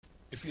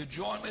If you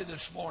join me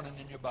this morning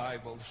in your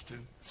Bibles to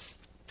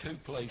two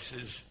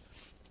places,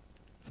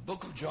 the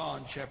book of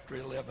John, chapter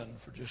 11,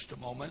 for just a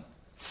moment,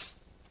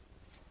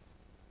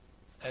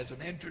 as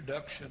an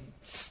introduction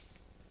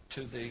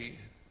to the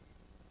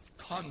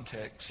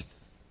context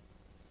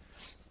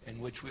in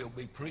which we'll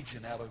be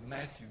preaching out of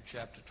Matthew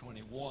chapter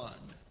 21.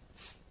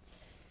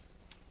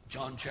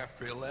 John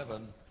chapter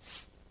 11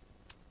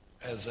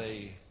 as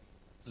a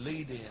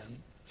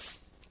lead-in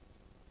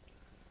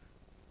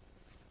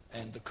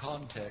and the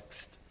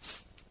context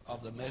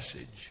of the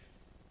message.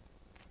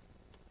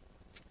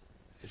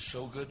 It's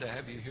so good to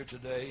have you here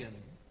today, and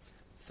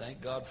thank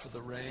God for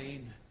the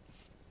rain.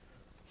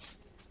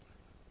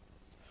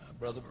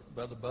 Brother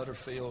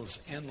Butterfield's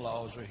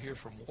in-laws are here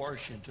from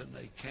Washington.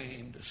 They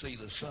came to see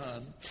the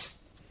sun.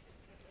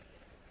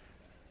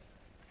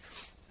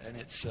 And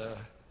it's, I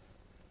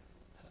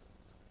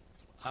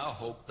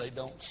hope they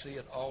don't see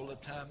it all the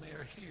time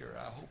they're here.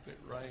 I hope it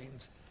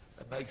rains.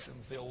 It makes them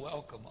feel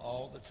welcome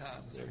all the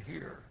time they're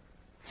here.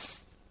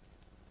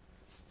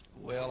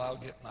 Well, I'll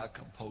get my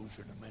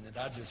composure in a minute.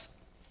 I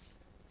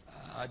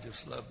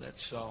just love that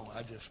song.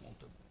 I just want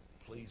to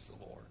please the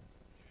Lord.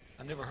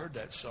 I never heard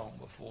that song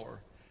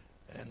before.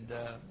 And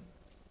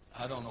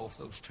I don't know if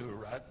those two are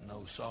writing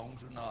those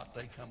songs or not.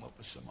 They come up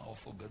with some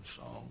awful good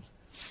songs.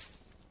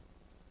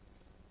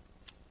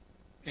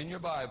 In your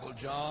Bible,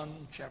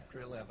 John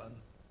chapter 11.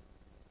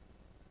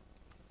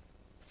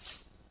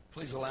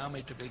 Please allow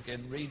me to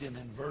begin reading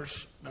in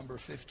verse number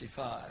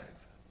 55.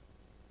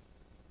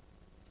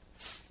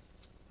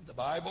 The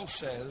Bible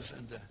says,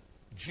 and the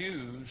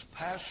Jews'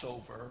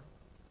 Passover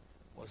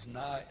was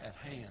nigh at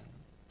hand.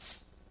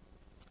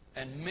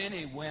 And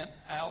many went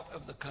out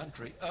of the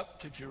country up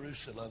to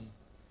Jerusalem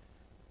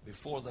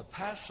before the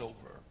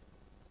Passover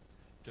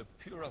to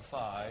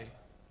purify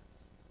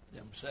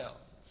themselves.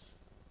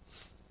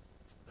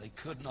 They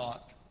could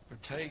not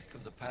partake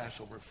of the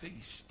Passover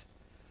feast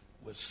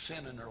with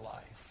sin in their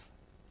life.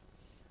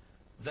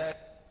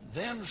 That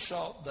then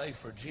sought they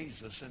for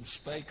Jesus and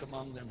spake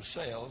among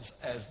themselves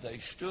as they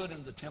stood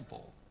in the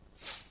temple,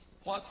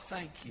 What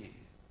think ye?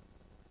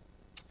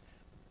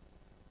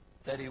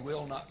 That he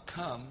will not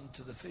come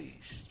to the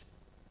feast.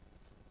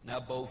 Now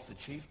both the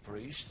chief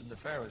priests and the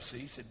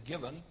Pharisees had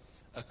given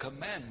a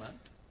commandment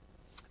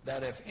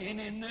that if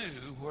any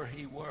knew where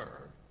he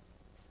were,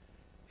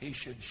 he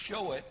should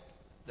show it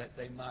that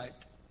they might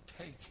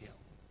take him.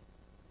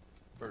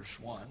 Verse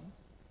 1.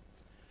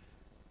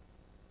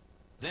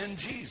 Then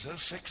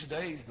Jesus, 6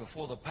 days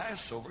before the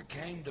Passover,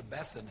 came to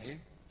Bethany,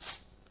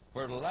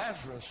 where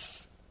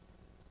Lazarus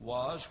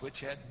was, which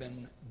had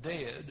been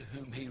dead,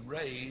 whom he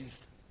raised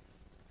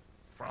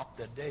from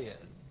the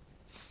dead.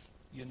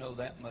 You know,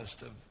 that must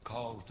have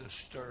caused a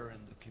stir in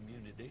the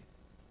community.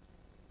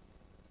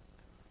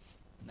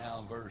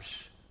 Now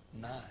verse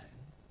 9.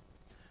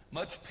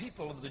 Much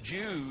people of the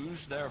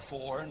Jews,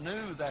 therefore,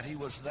 knew that he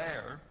was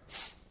there,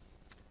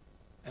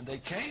 and they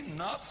came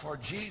not for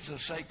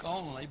Jesus' sake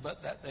only,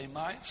 but that they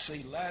might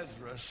see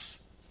Lazarus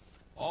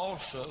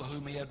also,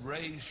 whom he had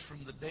raised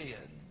from the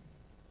dead.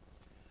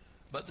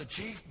 But the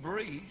chief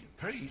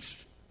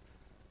priests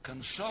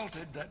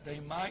consulted that they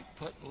might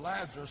put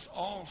Lazarus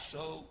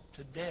also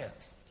to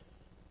death,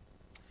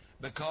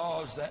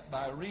 because that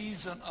by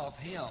reason of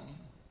him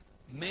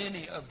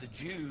many of the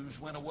Jews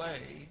went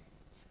away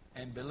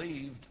and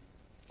believed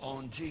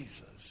on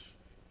Jesus.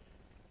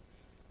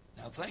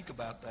 Now think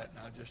about that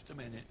now just a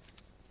minute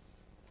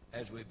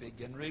as we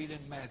begin reading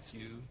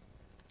Matthew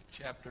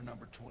chapter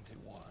number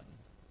 21.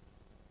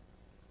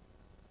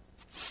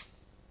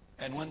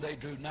 And when they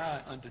drew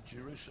nigh unto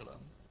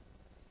Jerusalem,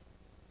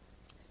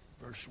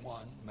 verse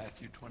 1,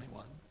 Matthew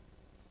 21.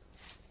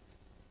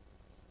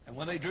 And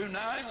when they drew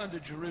nigh unto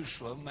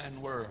Jerusalem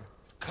and were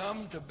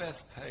come to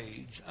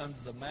Bethphage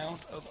unto the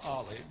Mount of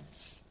Olives,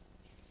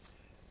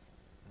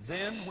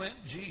 then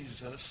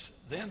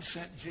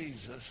sent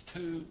Jesus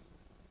 2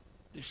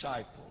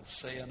 disciples,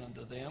 saying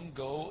unto them,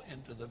 Go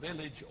into the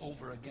village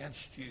over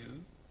against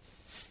you,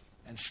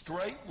 and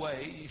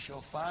straightway ye shall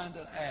find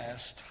an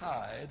ass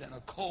tied, and a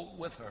colt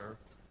with her.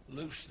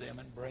 Loose them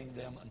and bring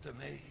them unto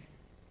me.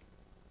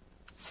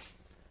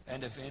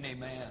 And if any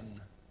man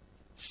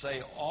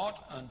say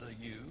aught unto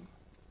you,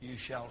 you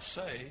shall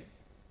say,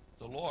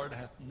 The Lord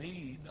hath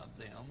need of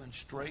them, and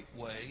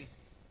straightway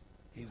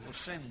he will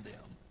send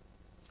them.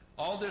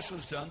 All this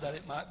was done that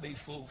it might be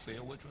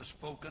fulfilled, which was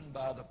spoken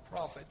by the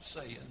prophet,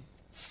 saying,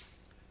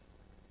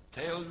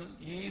 Tell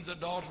ye the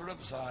daughter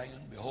of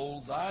Zion,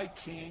 Behold, thy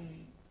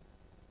king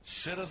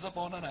sitteth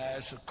upon an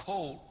ass, a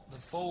colt, the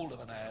foal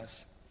of an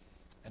ass.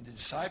 And the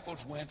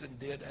disciples went and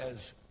did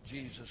as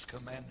Jesus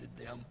commanded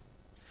them,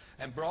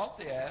 and brought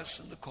the ass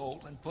and the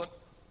colt, and put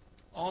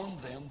on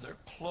them their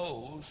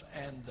clothes,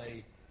 and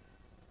they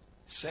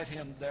set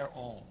him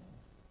thereon.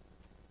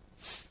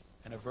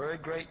 And a very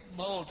great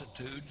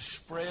multitude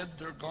spread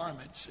their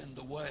garments in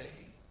the way.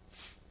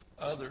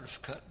 Others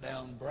cut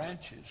down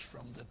branches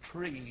from the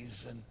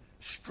trees and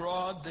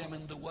strawed them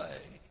in the way.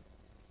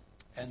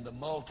 And the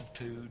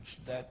multitudes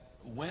that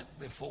went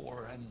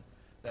before and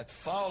that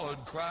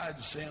followed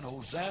cried, saying,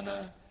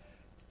 Hosanna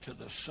to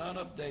the Son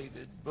of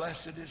David.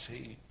 Blessed is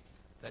he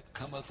that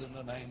cometh in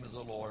the name of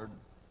the Lord.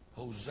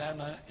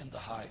 Hosanna in the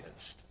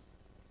highest.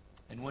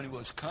 And when he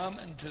was come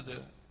into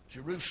the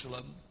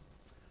Jerusalem,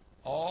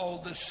 all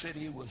the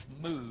city was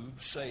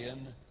moved,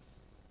 saying,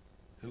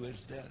 Who is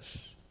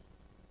this?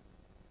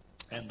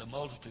 And the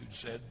multitude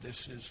said,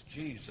 This is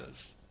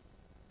Jesus,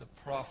 the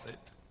prophet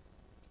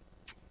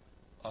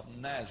of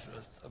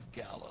Nazareth of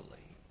Galilee.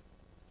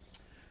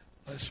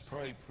 Let's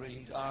pray,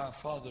 please. Our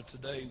Father,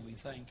 today we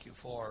thank you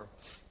for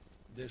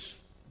this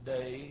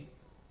day.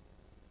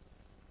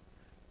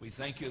 We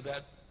thank you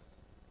that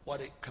what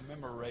it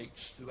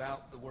commemorates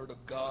throughout the Word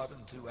of God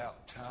and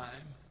throughout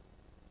time.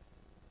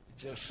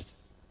 Just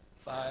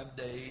 5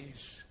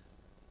 days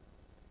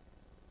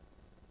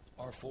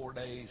or 4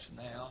 days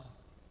now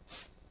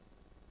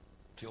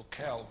till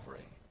Calvary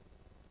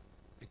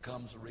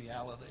becomes a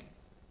reality.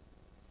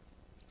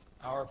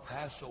 Our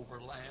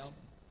Passover lamb,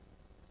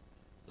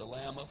 the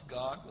Lamb of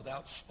God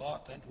without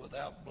spot and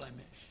without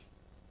blemish,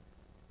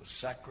 was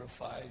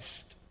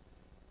sacrificed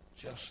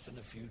just in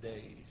a few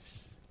days.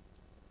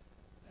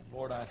 And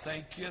Lord, I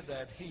thank you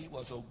that he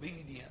was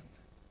obedient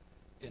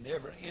in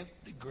every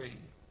nth degree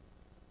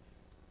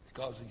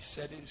because he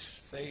set his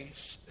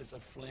face as a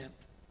flint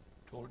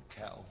toward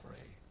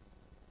Calvary.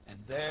 And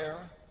there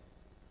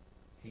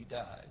he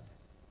died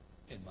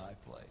in my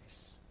place.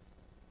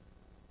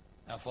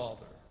 Now,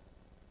 Father,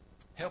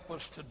 help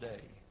us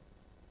today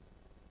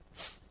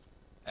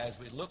as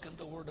we look in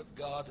the Word of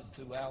God and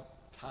throughout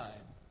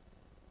time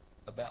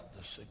about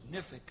the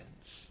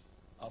significance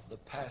of the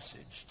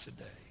passage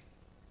today.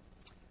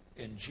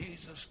 In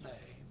Jesus'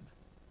 name,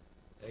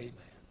 amen.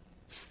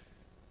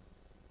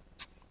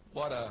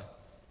 What a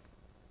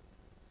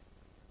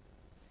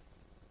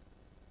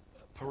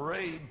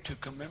parade to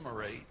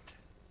commemorate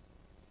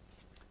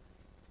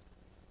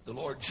the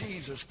Lord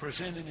Jesus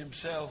presenting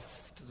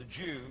himself to the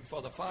Jew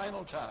for the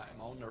final time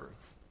on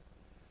earth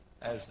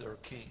as their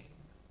king.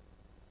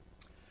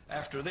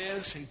 After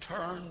this, he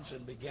turns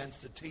and begins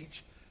to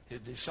teach his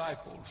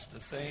disciples the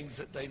things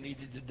that they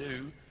needed to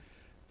do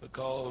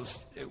because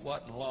it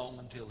wasn't long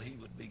until he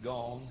would be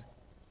gone.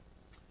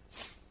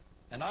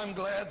 And I'm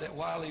glad that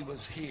while he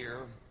was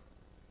here,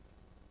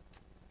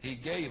 he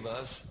gave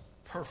us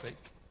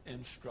perfect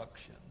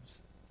instructions.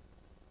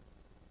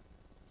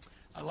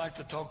 I'd like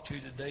to talk to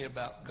you today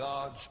about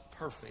God's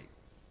perfect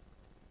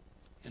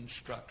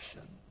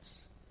instructions.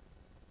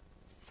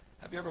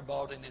 Have you ever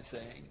bought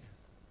anything,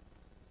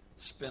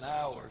 spent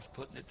hours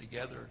putting it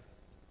together,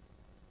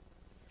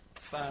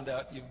 find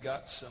out you've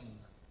got some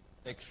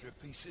extra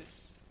pieces,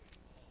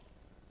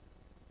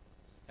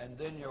 and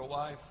then your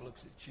wife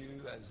looks at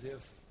you as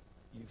if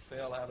you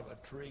fell out of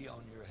a tree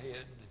on your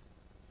head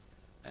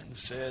and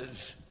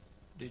says,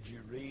 Did you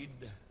read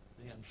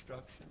the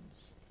instructions?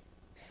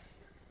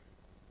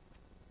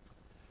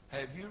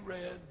 Have you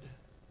read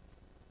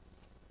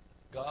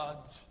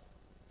God's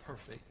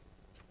perfect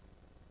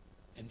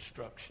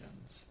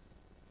instructions?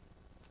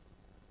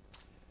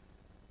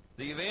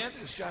 The event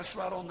is just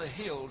right on the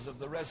heels of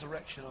the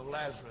resurrection of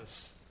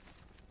Lazarus.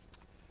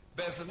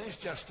 Bethany is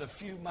just a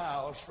few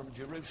miles from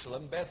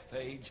Jerusalem,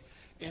 Bethpage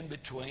in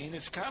between.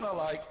 It's kind of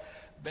like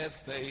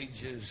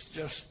Bethpage is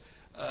just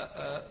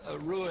a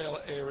rural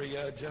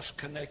area just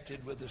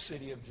connected with the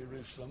city of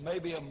Jerusalem,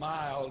 maybe a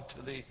mile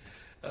to the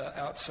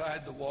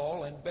outside the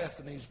wall, and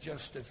Bethany's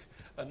just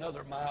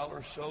another mile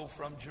or so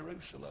from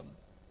Jerusalem.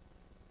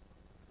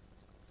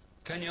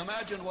 Can you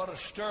imagine what a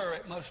stir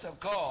it must have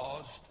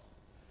caused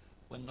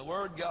when the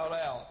word got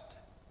out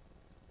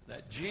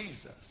that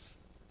Jesus,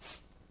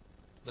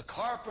 the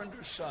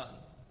carpenter's son,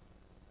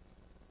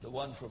 the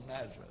one from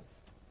Nazareth,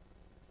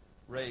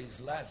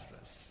 raised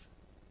Lazarus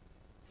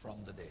from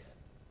the dead?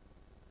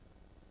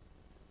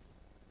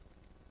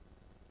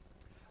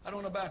 I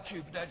don't know about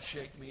you, but that'd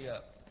shake me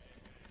up.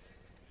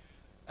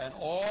 And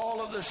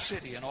all of the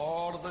city and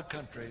all of the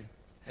country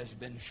has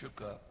been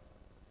shook up.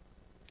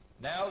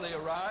 Now they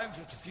arrived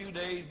just a few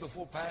days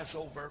before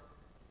Passover,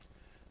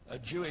 a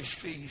Jewish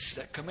feast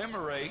that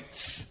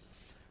commemorates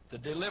the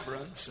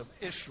deliverance of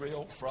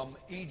Israel from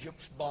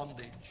Egypt's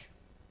bondage.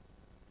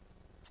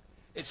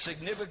 It's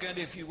significant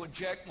if you would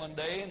check one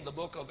day in the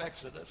book of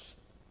Exodus.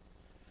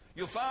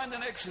 You'll find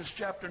in Exodus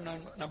chapter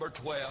number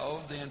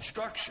 12, the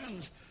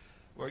instructions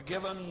were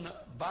given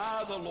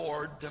by the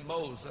Lord to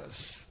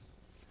Moses.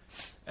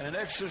 And in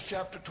Exodus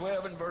chapter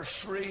 12 and verse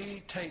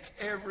 3, take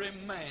every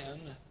man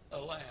a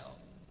lamb.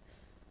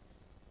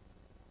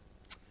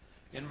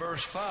 In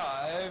verse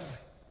 5,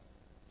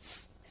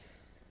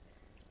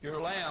 your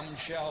lamb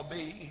shall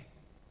be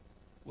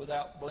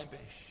without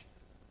blemish.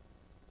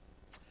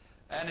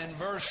 And in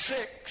verse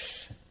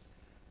 6,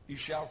 you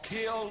shall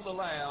kill the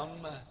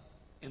lamb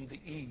in the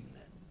evening.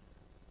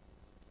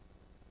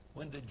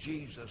 When did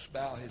Jesus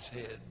bow his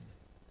head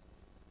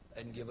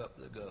and give up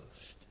the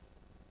ghost?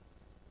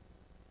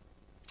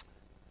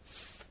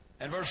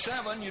 And verse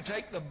 7, you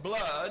take the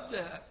blood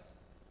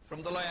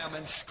from the lamb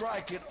and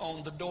strike it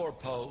on the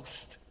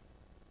doorpost.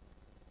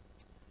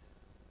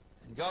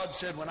 And God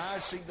said, when I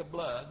see the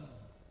blood,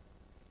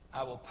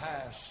 I will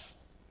pass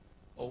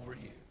over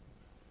you.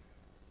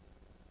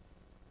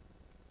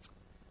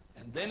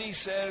 And then he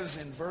says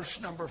in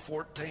verse number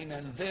 14,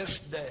 and this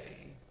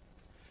day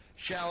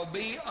shall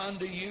be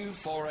unto you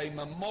for a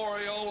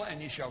memorial,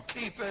 and ye shall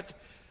keep it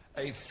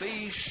a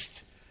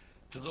feast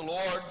to the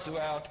Lord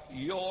throughout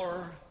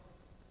your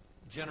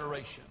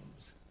generations.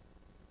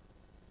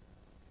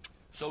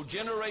 So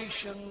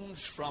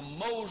generations from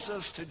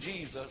Moses to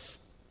Jesus,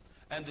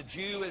 and the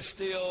Jew is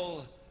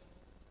still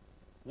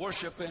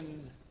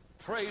worshiping,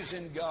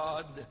 praising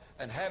God,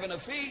 and having a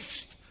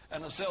feast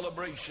and a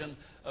celebration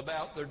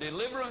about their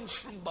deliverance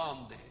from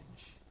bondage.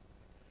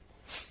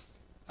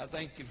 I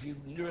think if you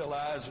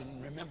realize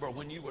and remember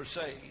when you were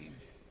saved,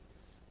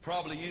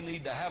 probably you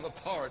need to have a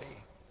party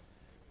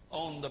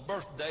on the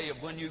birthday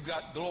of when you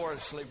got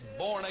gloriously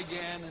born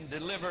again and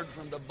delivered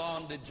from the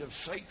bondage of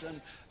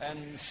Satan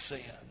and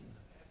sin.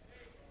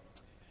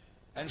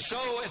 And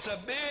so it's a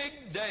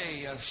big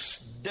day, a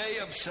day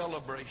of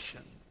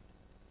celebration.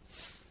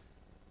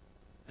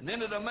 And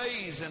then it's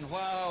amazing,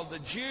 while the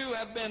Jew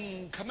have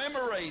been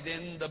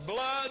commemorating the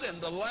blood and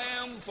the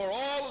Lamb for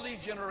all of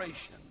these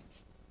generations,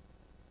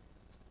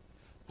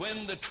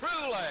 when the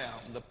true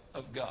Lamb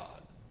of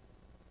God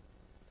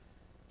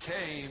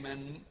came,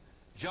 and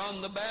John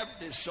the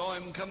Baptist saw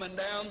him coming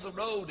down the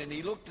road, and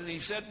he looked and he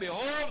said,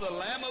 behold, the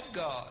Lamb of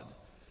God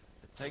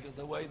that taketh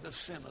away the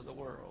sin of the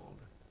world.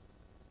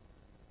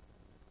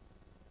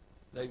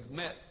 They've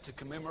met to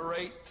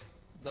commemorate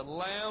the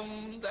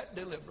Lamb that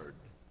delivered.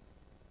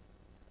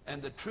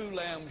 And the true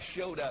Lamb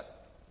showed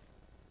up,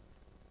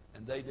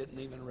 and they didn't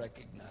even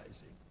recognize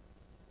him.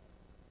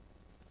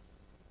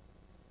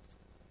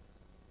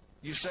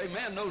 You say,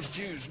 man, those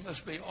Jews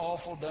must be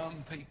awful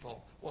dumb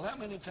people. Well, how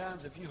many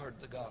times have you heard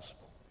the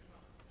gospel?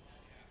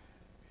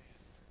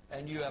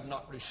 And you have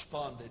not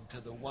responded to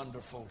the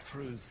wonderful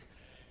truth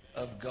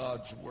of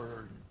God's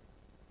word.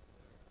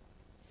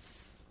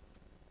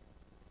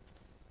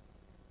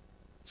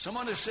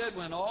 Someone has said,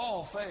 when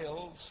all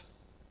fails,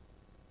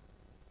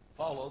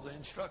 follow the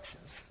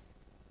instructions.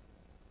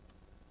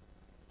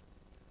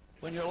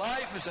 When your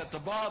life is at the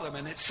bottom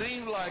and it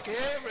seems like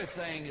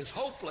everything is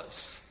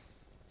hopeless,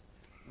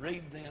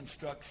 read the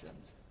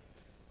instructions.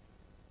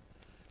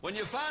 When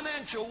your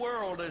financial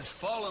world is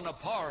falling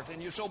apart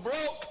and you're so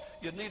broke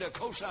you need a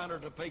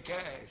cosigner to pay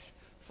cash,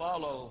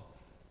 follow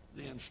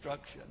the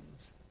instructions.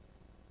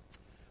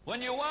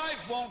 When your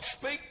wife won't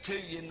speak to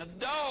you and the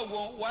dog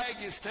won't wag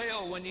his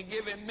tail when you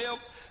give him milk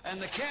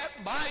and the cat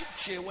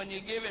bites you when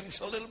you give him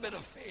a little bit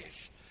of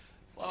fish,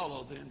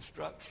 follow the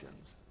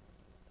instructions.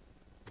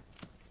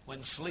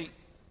 When sleep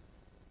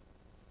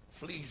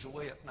flees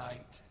away at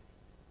night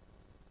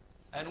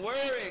and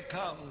worry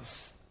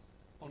comes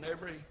on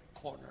every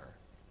corner,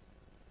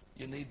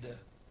 you need to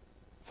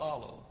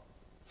follow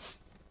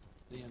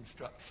the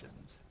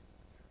instructions.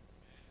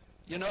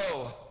 You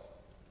know,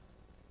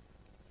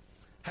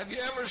 have you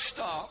ever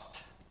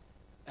stopped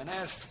and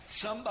asked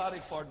somebody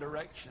for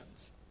directions?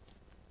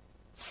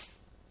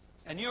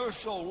 And you're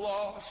so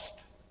lost,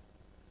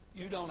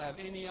 you don't have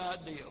any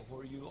idea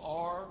where you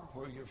are,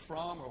 where you're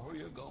from, or where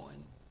you're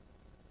going.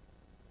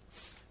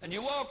 And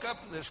you walk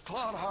up to this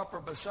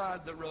clodhopper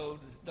beside the road,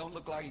 don't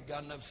look like he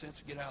got enough sense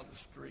to get out of the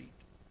street.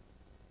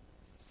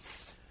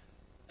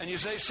 And you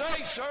say,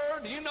 say, sir,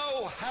 do you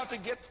know how to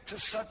get to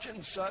such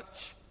and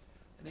such?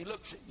 And he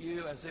looks at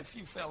you as if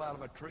you fell out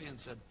of a tree and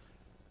said,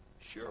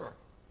 sure,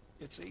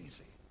 it's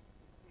easy.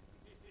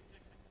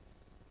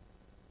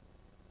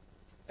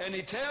 And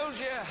he tells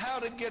you how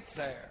to get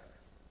there.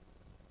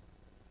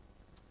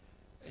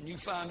 And you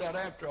find out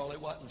after all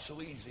it wasn't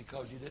so easy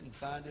because you didn't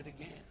find it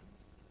again.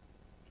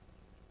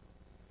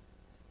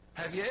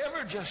 Have you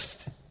ever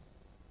just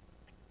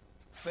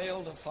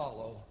failed to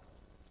follow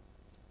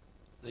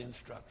the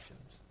instructions?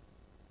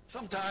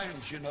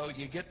 Sometimes, you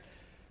get,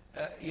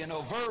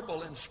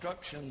 verbal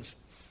instructions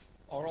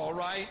are all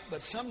right,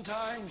 but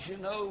sometimes,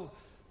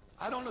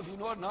 I don't know if you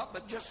know it or not,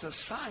 but just the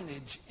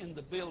signage in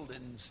the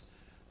buildings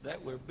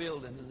that we're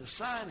building, and the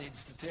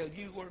signage to tell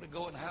you where to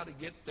go and how to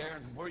get there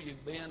and where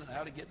you've been and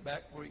how to get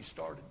back where you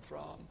started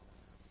from.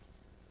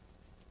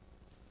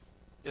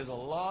 There's a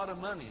lot of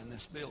money in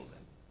this building.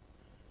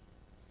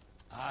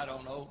 I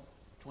don't know,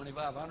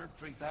 $2,500,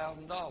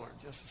 $3,000,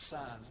 just the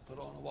signs put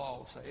on the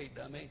wall. Say, hey,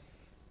 dummy,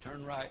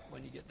 turn right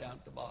when you get down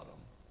at the bottom.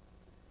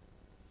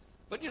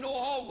 But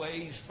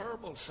always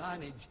verbal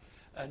signage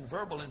and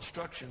verbal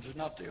instructions are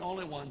not the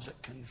only ones that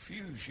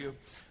confuse you.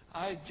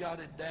 I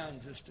jotted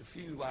down just a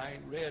few I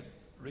read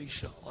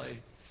recently.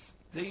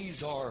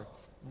 These are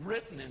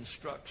written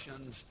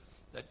instructions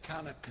that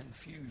kind of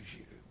confuse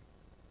you.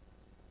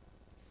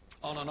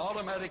 On an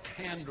automatic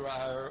hand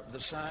dryer, the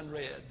sign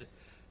read,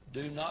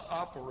 do not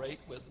operate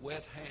with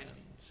wet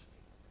hands.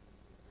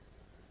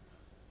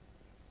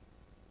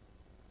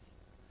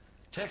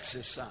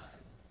 Texas sign.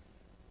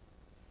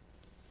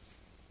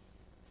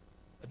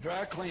 A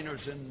dry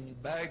cleaners in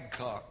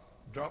Bagcock.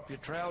 Drop your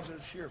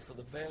trousers here for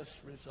the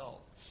best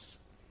results.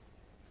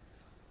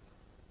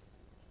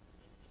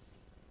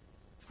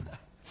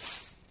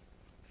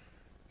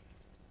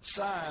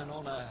 sign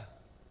on a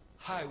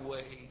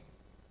highway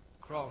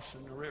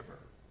crossing the river.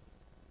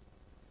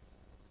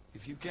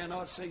 If you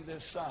cannot see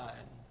this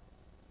sign,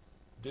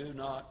 do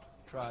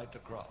not try to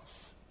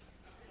cross.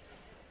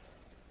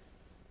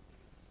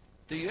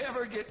 Do you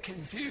ever get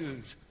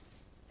confused?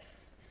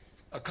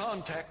 A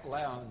contact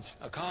lounge,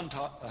 a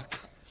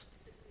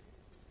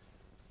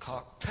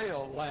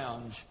cocktail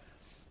lounge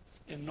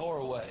in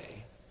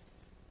Norway,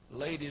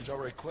 ladies are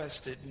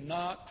requested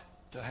not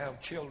to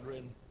have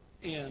children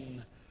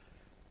in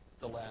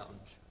the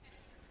lounge.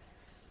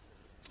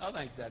 I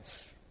think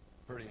that's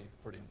pretty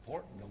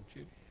important, don't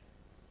you?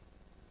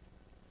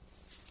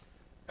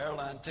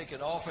 Airline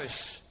ticket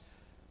office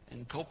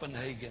in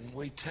Copenhagen,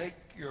 we take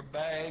your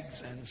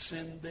bags and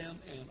send them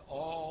in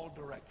all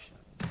directions.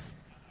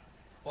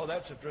 Well,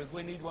 that's the truth.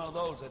 We need one of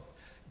those at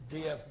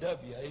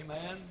DFW,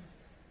 amen?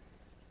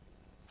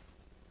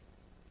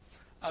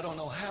 I don't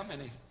know how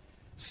many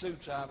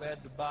suits I've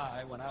had to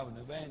buy when I was in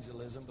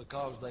evangelism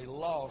because they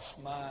lost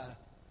my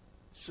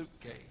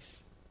suitcase.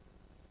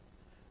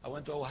 I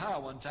went to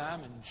Ohio one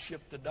time and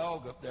shipped a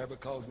dog up there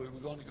because we were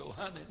going to go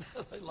hunting.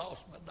 They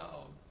lost my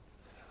dog.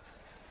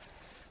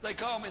 They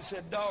called me and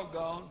said,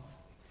 "Doggone."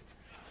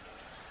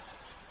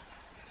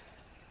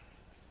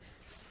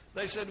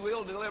 They said,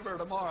 "We'll deliver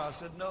tomorrow." I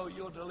said, "No,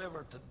 you'll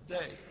deliver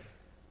today,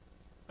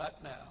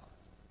 right now."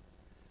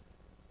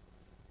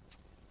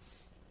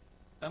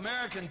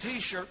 American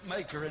T-shirt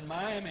maker in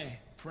Miami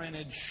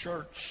printed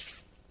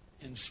shirts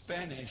in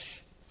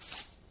Spanish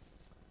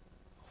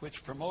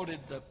which promoted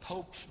the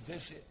Pope's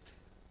visit.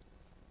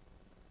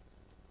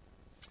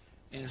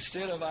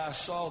 Instead of "I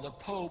saw the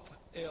Pope,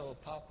 El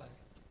Papa,"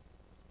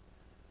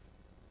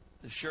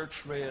 the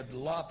shirts read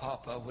 "La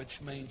Papa,"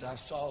 which means "I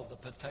saw the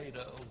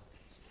potato."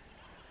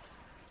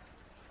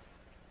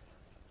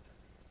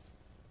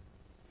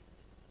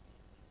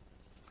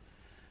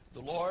 The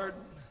Lord,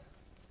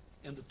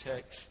 in the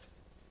text,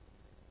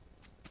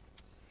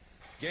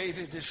 gave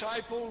his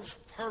disciples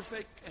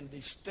perfect and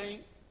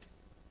distinct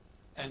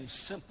and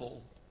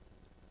simple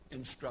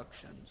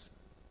instructions.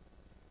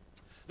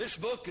 This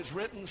book is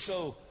written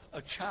so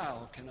a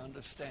child can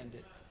understand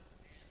it.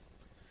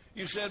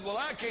 You said, "Well,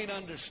 I can't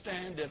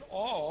understand it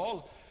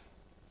all."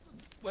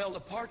 Well,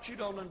 the part you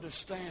don't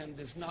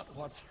understand is not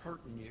what's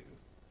hurting you.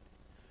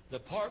 The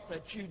part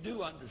that you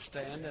do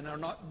understand and are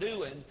not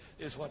doing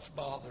is what's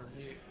bothering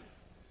you.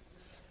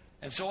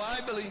 And so I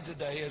believe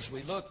today, as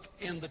we look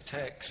in the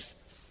text,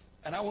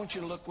 and I want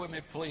you to look with me,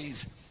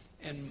 please,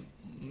 in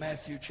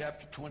Matthew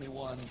chapter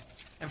 21.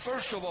 And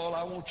first of all,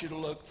 I want you to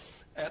look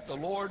at the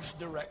Lord's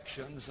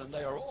directions, and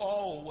they are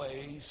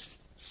always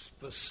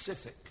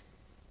specific.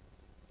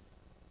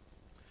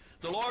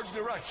 The Lord's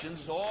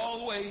directions are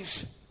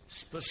always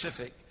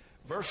specific.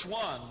 Verse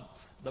 1,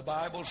 the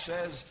Bible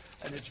says,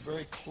 and it's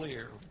very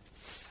clear,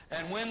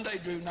 "And when they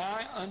drew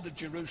nigh unto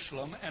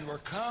Jerusalem and were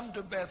come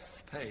to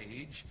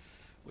Bethphage,"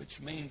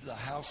 which means the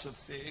house of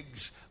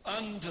figs,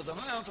 "unto the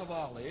Mount of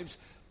Olives,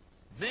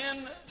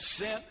 then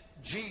sent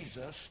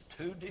Jesus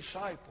 2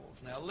 disciples."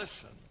 Now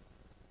listen,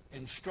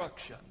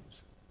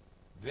 instructions,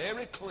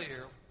 very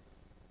clear,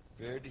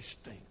 very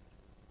distinct.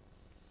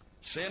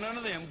 "Saying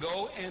unto them,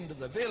 Go into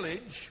the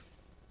village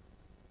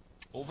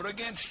over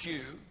against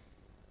you,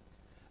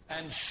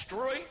 and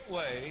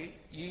straightway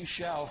ye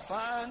shall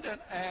find an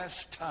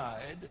ass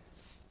tied,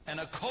 and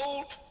a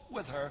colt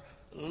with her.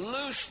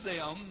 Loose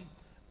them,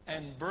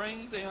 and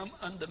bring them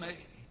unto me.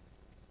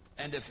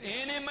 And if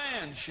any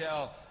man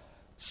shall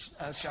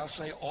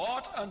say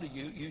aught unto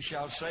you, you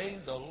shall say,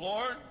 The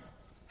Lord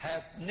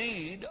hath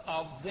need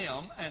of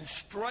them, and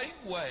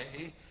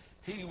straightway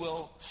he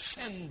will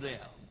send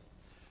them."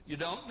 You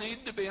don't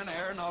need to be an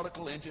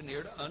aeronautical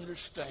engineer to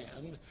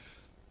understand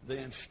the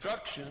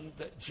instruction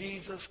that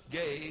Jesus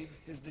gave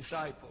his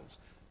disciples.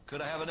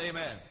 Could I have an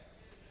amen?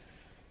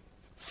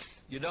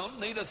 You don't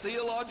need a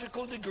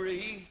theological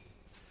degree.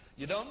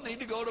 You don't need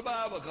to go to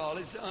Bible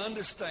college to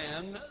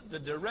understand the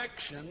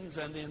directions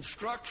and the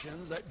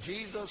instructions that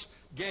Jesus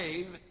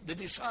gave the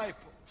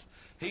disciples.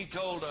 He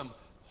told them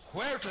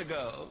where to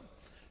go.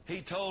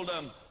 He told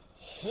them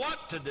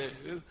what to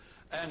do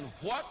and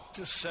what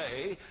to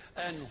say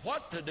and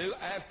what to do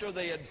after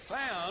they had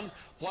found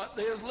what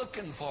they was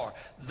looking for.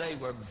 They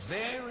were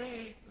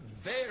very,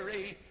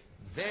 very,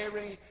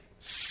 very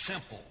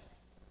simple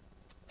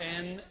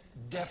and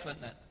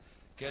definite.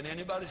 Can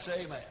anybody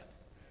say amen?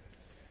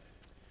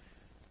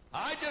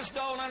 I just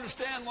don't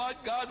understand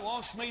what God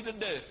wants me to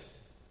do.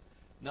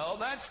 No,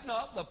 that's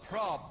not the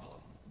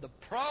problem. The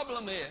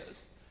problem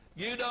is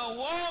you don't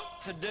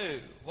want to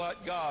do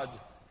what God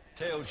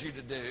tells you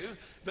to do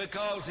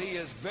because he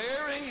is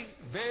very,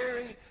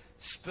 very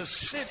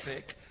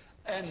specific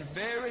and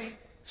very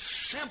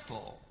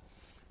simple.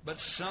 But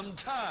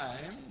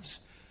sometimes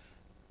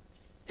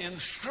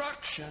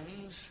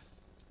instructions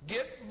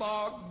get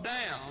bogged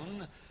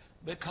down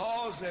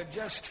because there are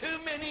just too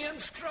many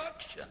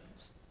instructions.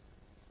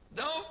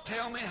 Don't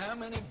tell me how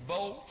many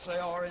bolts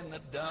there are in the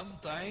dumb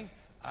thing.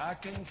 I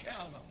can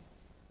count them.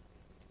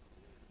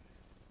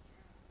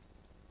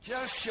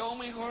 Just show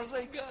me where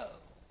they go.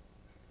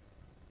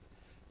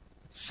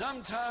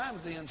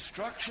 Sometimes the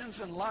instructions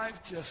in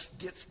life just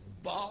gets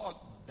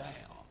bogged down.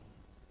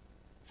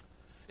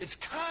 It's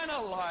kind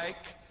of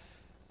like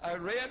I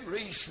read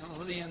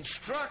recently the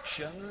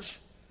instructions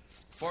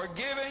for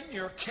giving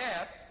your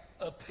cat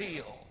a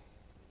pill.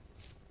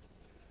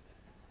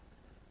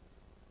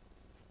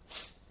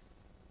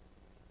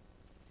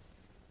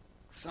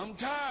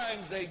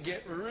 Sometimes they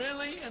get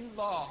really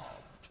involved.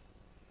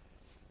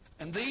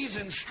 And these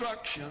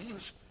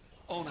instructions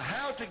on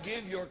how to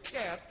give your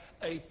cat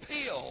a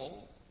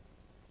pill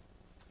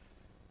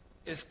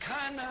is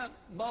kind of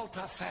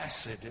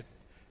multifaceted.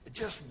 It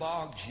just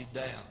bogs you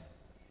down.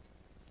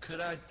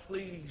 Could I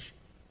please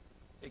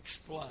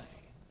explain?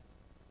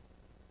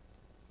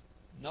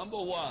 Number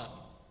one,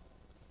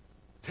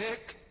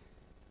 pick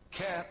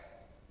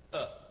cat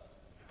up.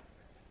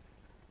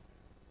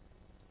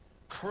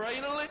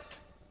 Cradle it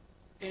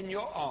in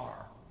your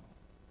arm.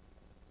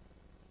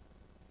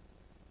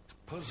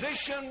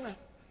 Position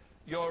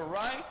your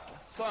right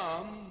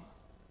thumb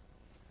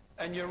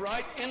and your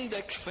right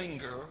index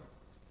finger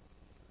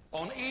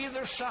on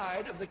either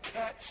side of the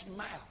cat's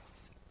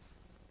mouth.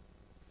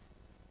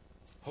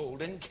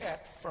 Holding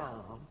cat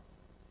firm.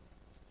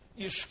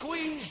 You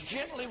squeeze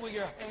gently with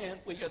your hand,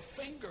 with your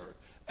finger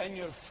and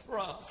your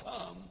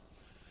thumb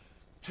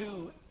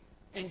to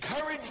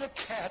encourage the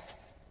cat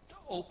to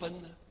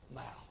open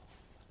mouth.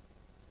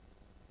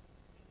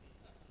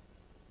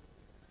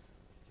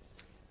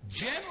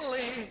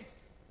 Gently,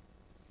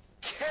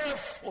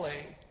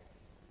 carefully,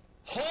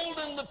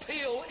 holding the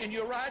pill in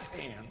your right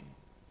hand,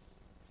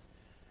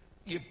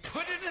 you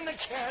put it in the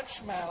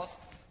cat's mouth,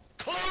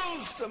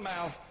 close the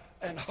mouth,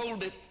 and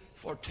hold it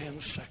for 10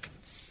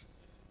 seconds.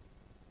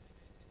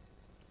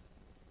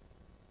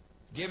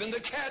 Giving the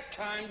cat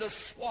time to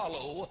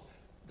swallow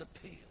the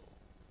pill.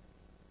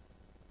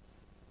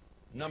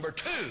 Number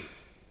two,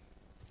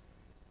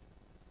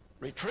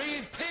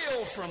 retrieve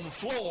pill from the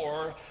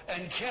floor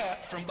and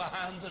cat from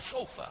behind the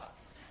sofa.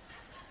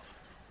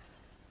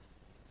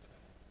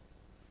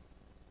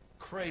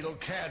 Cradle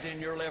cat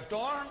in your left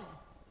arm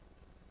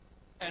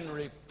and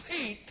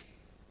repeat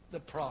the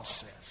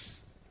process.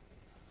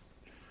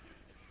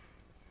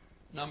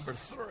 Number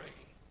three,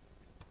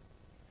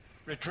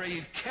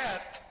 retrieve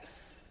cat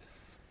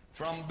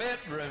from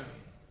bedroom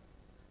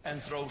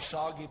and throw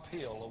soggy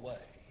pill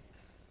away.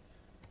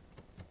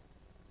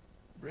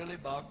 Really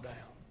bogged down.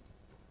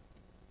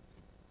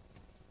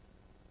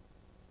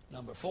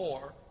 Number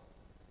four,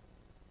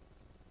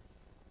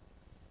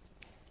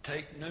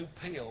 take new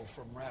pill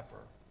from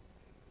wrapper.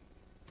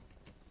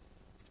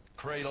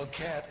 Cradle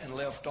cat in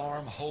left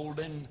arm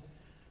holding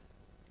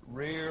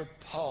rear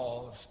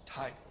paws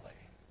tightly.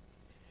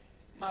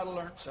 Might have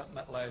learned something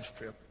that last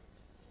trip.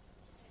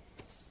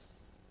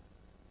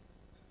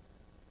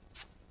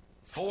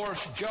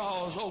 Force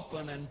jaws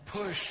open and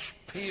push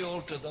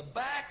pill to the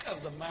back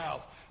of the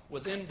mouth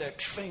with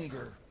index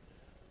finger.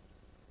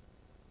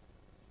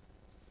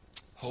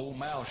 Hold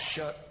mouth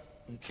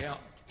shut and count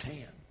to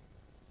 10.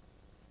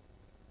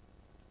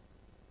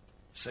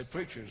 Say,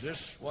 preacher, is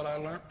this what I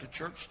learned to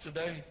church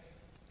today?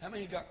 How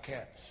many got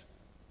cats?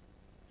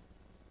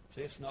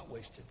 See, it's not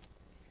wasted.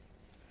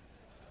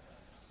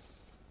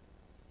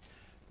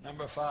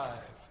 Number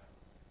five,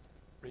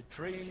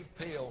 retrieve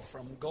pill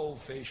from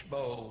goldfish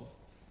bowl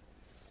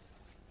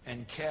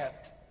and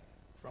cat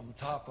from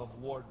top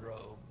of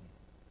wardrobe.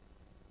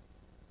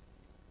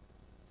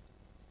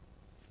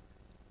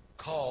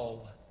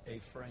 Call a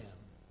friend.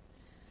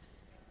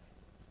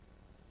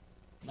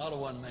 Not a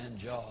one-man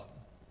job.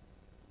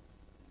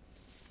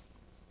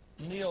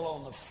 Kneel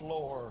on the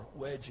floor,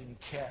 wedging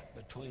cat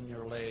between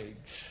your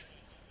legs.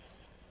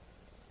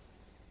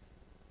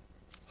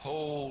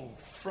 Hold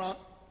front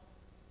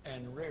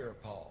and rear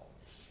paws.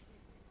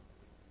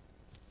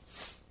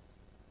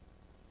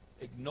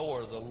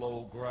 Ignore the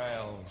low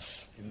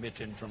growls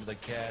emitting from the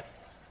cat.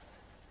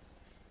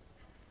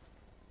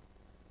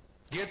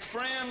 Get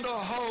friend to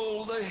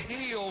hold the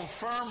heel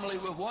firmly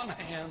with one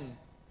hand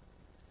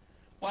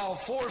while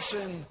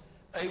forcing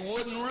a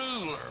wooden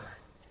ruler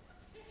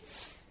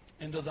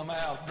into the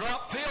mouth.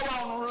 Drop pill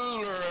on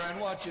ruler and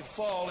watch it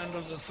fall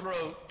into the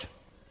throat.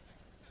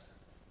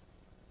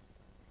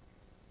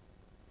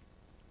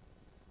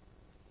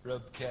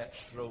 Rub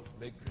cat's throat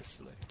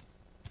vigorously.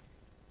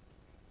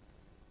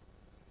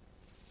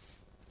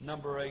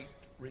 Number 8,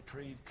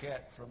 retrieve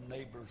cat from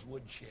neighbor's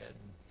woodshed.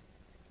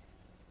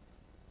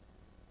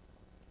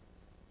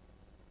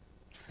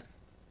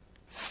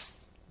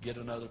 Get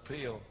another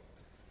pill.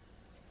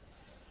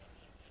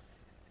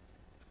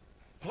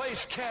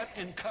 Place cat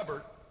in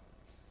cupboard.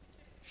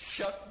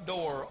 Shut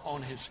door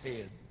on his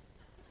head.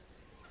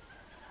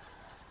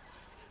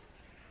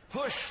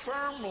 Push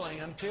firmly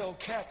until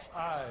cat's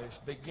eyes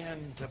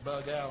begin to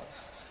bug out.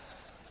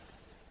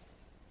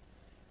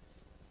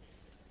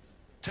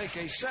 Take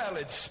a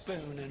salad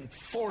spoon and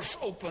force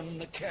open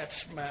the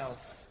cat's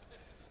mouth.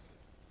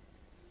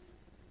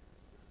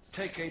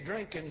 Take a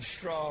drinking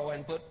straw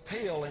and put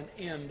pill in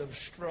end of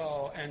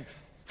straw and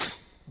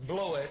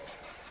blow it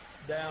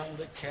down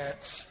the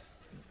cat's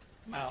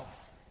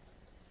mouth.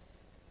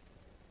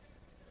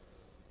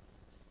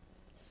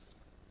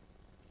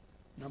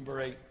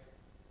 Number 8,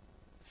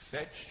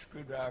 fetch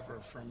screwdriver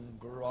from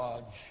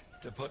garage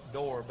to put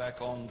door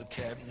back on the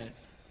cabinet.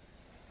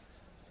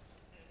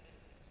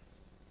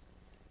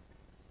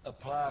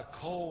 Apply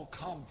cold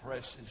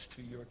compresses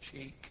to your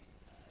cheek.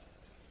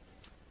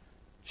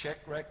 Check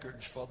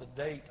records for the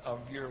date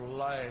of your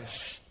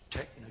last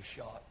tetanus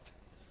shot.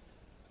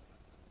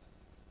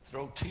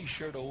 Throw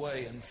T-shirt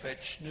away and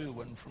fetch new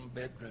one from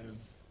bedroom.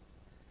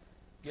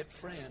 Get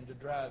friend to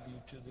drive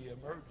you to the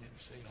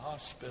emergency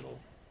hospital.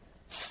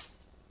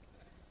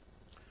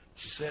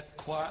 Sit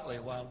quietly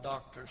while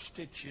doctor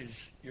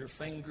stitches your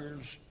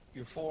fingers,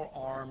 your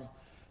forearm,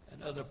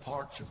 and other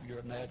parts of your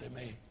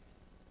anatomy.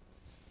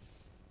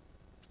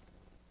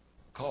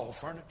 Call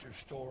furniture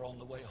store on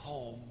the way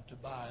home to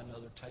buy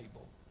another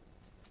table.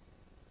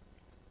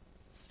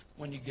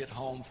 When you get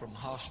home from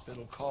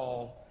hospital,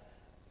 call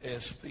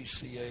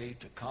SPCA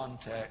to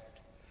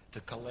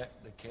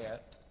collect the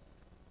cat.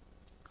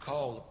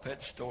 Call the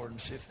pet store and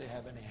see if they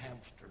have any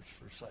hamsters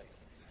for sale.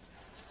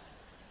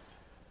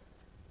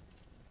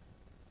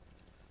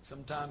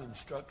 Sometimes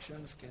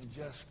instructions can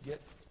just get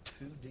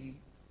too deep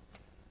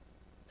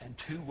and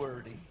too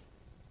wordy.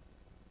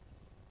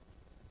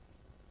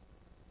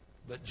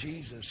 But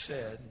Jesus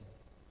said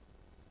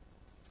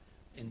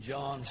in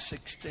John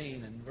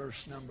 16 and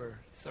verse number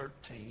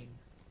 13,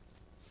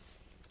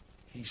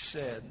 he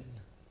said,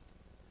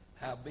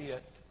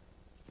 Howbeit,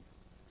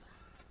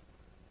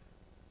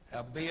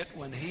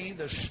 when he,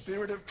 the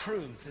Spirit of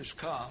truth, is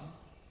come,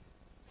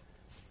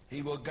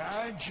 he will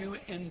guide you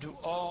into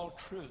all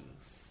truth.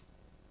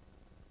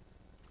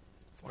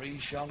 For he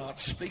shall not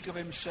speak of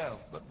himself,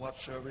 but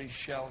whatsoever he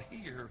shall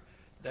hear,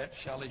 that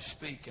shall he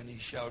speak, and he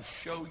shall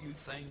show you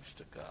things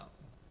to come.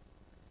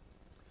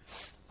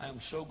 I am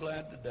so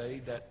glad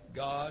today that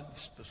God's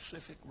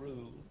specific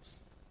rules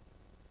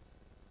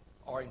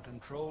are in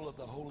control of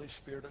the Holy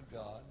Spirit of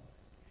God.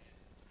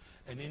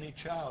 And any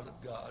child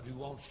of God who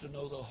wants to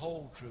know the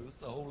whole truth,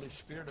 the Holy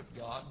Spirit of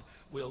God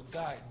will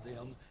guide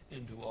them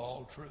into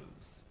all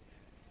truth.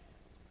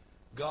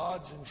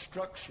 God's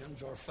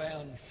instructions are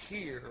found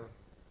here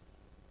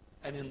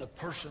and in the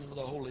person of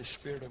the Holy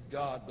Spirit of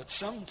God. But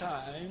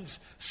sometimes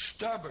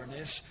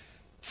stubbornness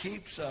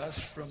keeps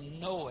us from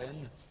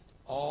knowing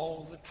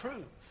all the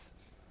truth.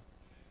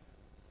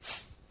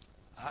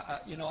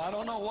 I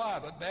don't know why,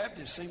 but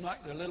Baptists seem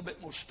like they're a little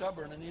bit more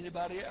stubborn than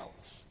anybody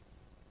else.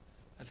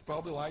 That's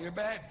probably why you're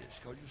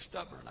Baptist, because you're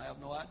stubborn. I have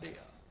no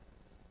idea.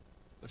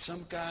 But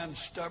sometimes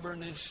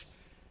stubbornness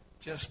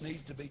just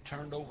needs to be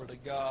turned over to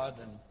God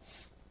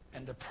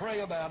and to pray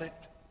about it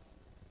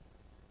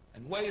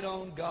and wait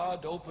on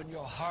God to open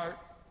your heart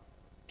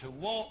to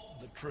want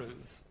the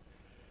truth.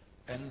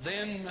 And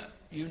then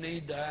you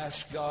need to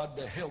ask God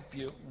to help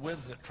you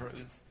with the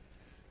truth.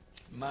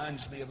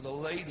 Reminds me of the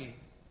lady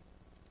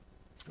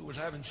who was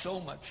having so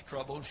much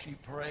trouble. She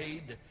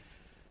prayed.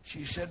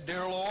 She said,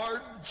 Dear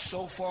Lord,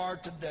 so far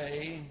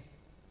today,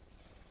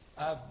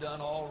 I've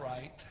done all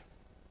right.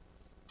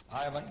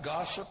 I haven't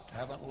gossiped,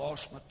 haven't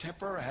lost my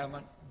temper,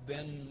 haven't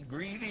been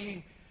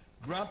greedy,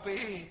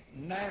 grumpy,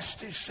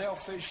 nasty,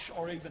 selfish,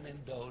 or even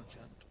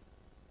indulgent.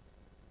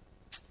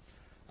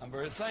 I'm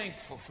very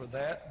thankful for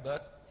that,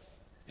 but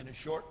in a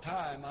short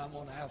time, I'm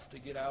going to have to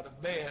get out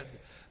of bed,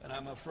 and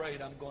I'm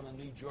afraid I'm going to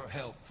need your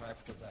help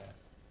after that.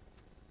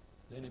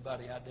 Does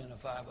anybody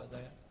identify with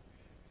that?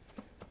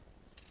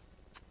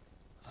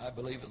 I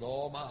believe with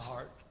all my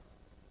heart,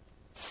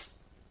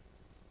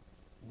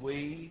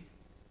 we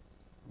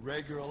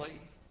regularly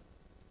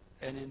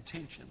and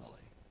intentionally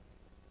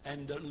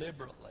and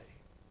deliberately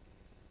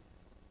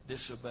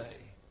disobey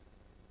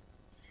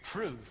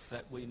truth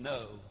that we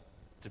know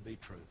to be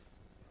truth.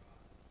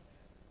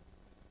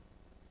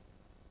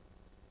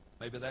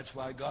 Maybe that's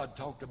why God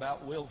talked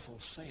about willful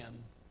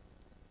sin.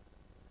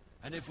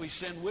 And if we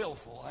sin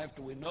willful,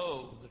 after we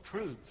know the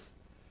truth,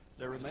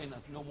 there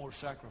remaineth no more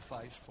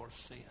sacrifice for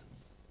sin.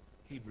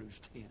 Hebrews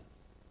 10.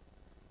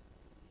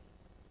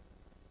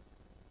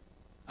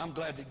 I'm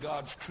glad that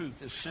God's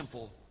truth is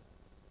simple.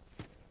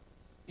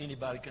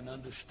 Anybody can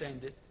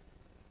understand it.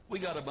 We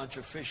got a bunch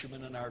of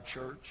fishermen in our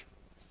church.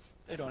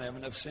 They don't have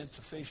enough sense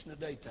to fish in the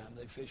daytime.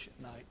 They fish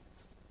at night.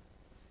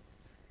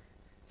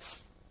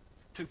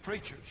 2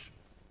 preachers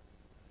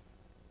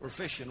were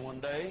fishing one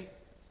day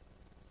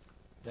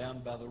down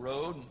by the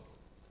road,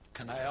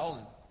 canal,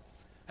 and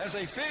as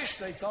they fished,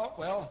 they thought,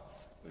 well,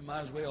 we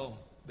might as well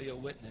be a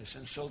witness.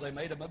 And so they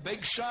made them a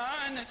big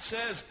sign that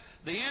says,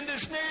 the end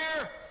is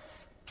near.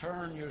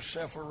 Turn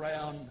yourself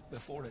around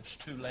before it's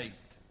too late.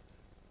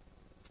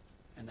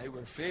 And they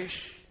were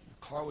fish.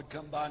 The car would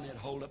come by and they'd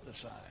hold up the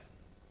sign.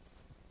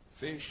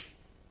 Fish,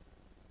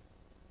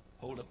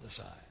 hold up the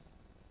sign.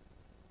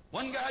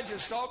 One guy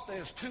just thought they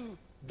was too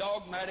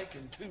dogmatic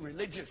and too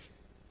religious.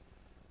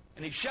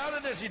 And he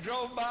shouted as he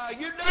drove by,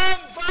 you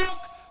dumb folk,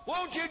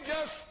 won't you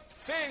just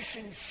fish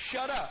and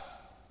shut up?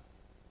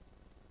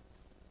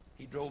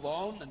 He drove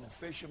on, and the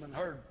fisherman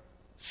heard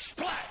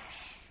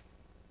splash.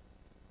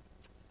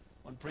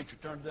 One preacher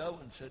turned to the other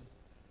and said,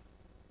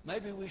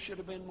 maybe we should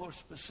have been more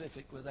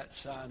specific with that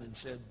sign and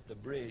said, the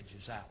bridge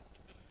is out.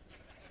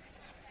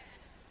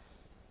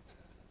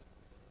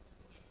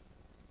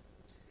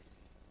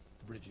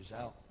 The bridge is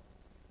out.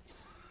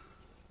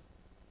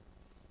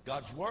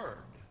 God's word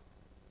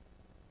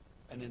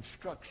and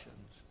instructions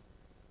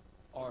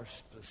are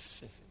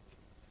specific.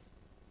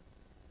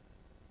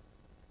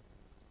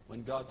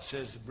 When God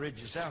says the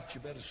bridge is out,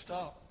 you better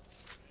stop.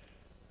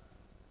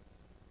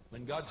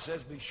 When God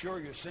says be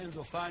sure your sins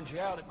will find you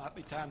out, it might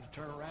be time to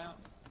turn around.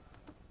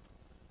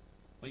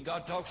 When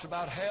God talks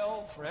about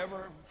hell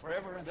forever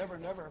and ever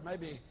and ever,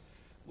 maybe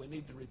we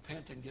need to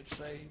repent and get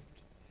saved.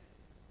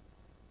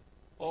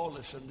 Oh,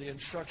 listen, the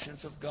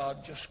instructions of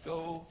God, just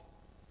go,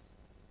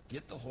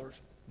 get the horse,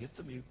 get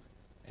the mule,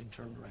 and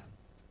turn around.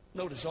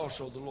 Notice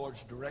also the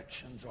Lord's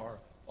directions are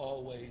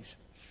always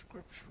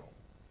scriptural.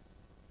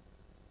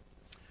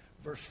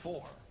 Verse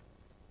 4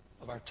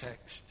 of our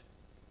text.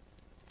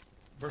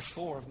 Verse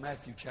 4 of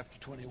Matthew chapter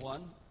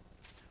 21,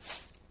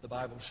 the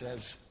Bible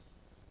says,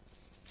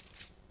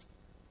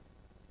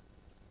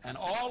 and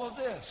all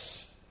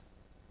this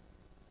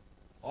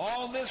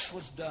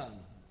was done,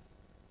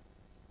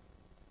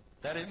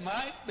 that it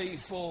might be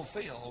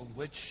fulfilled,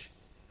 which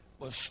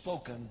was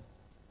spoken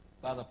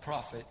by the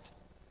prophet,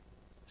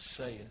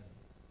 saying.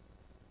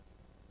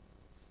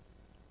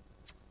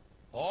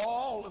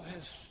 All of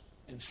his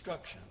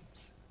instructions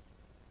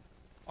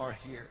are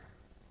here.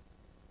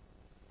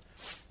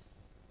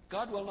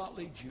 God will not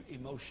lead you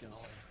emotionally.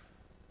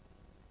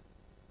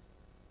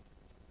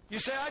 You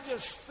say, I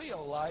just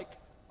feel like,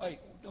 wait,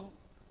 don't.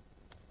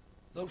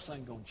 Those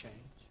things don't change.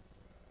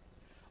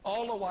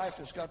 All the wife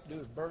has got to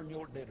do is burn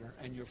your dinner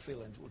and your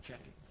feelings will change.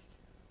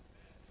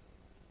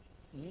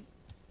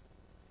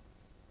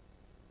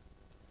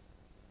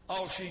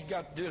 All she's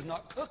got to do is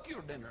not cook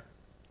your dinner.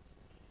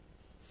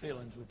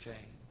 Feelings will change.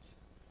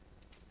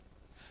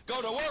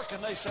 Go to work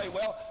and they say,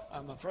 well,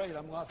 I'm afraid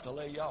I'm going to have to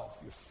lay you off.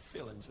 Your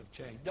feelings have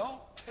changed.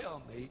 Don't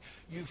tell me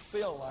you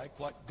feel like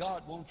what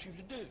God wants you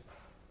to do.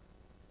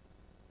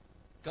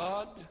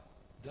 God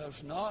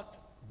does not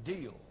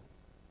deal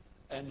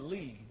and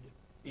lead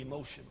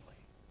emotionally.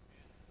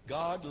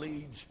 God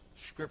leads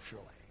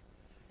scripturally.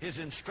 His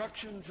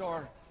instructions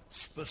are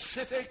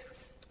specific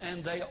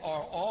and they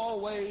are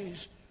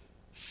always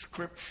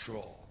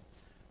scriptural.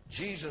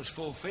 Jesus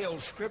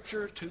fulfilled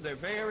Scripture to the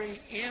very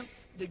nth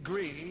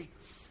degree,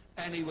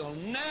 and he will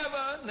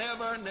never,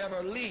 never,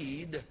 never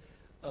lead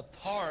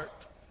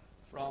apart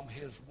from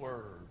his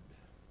word.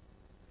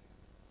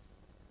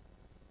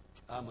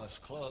 I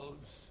must close,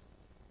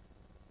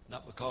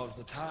 not because of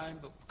the time,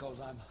 but because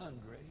I'm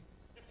hungry.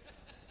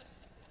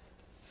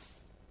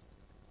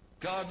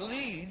 God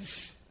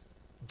leads,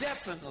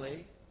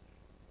 definitely,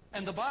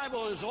 and the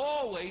Bible is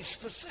always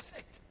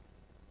specific.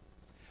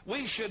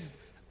 We should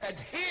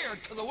adhere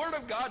to the Word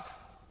of God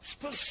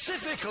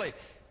specifically,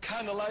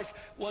 kind of like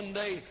one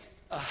day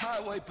a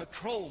highway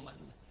patrolman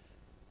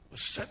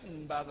was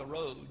sitting by the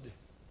road.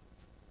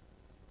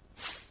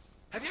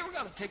 Have you ever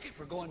got a ticket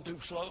for going too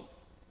slow?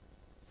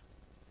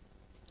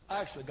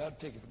 I actually got a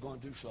ticket for going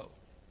too slow.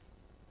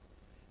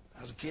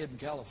 I was a kid in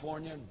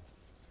California and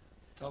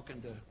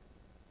talking to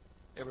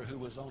everyone who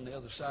was on the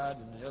other side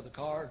in the other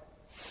car.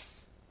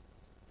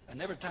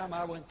 And every time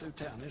I went through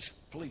town, this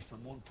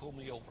policeman wanted to pull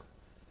me over.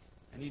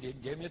 And he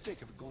didn't give me a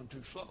ticket for going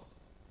too slow.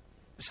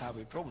 This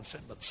highway patrolman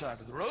sitting by the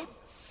side of the road,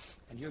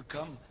 and here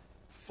come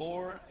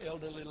 4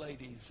 elderly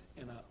ladies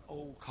in an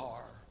old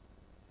car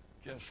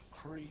just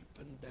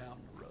creeping down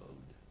the road,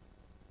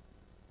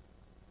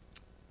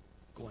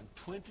 going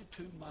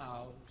 22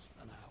 miles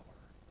an hour.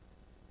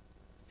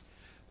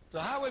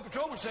 The highway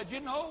patrolman said,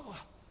 you know,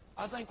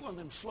 I think one of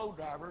them slow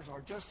drivers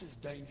are just as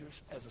dangerous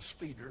as a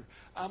speeder.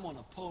 I'm going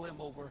to pull him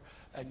over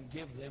and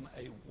give them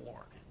a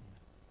warning.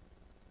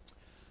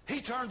 He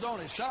turns on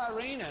his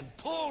siren and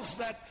pulls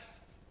that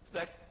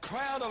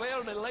crowd of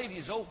elderly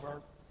ladies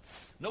over.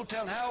 No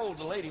telling how old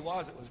the lady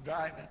was that was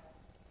driving.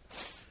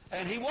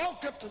 And he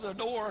walked up to the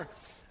door,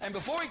 and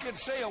before he could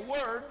say a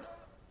word,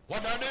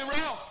 what did I do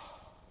wrong?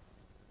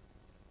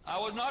 I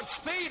was not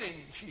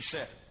speeding, she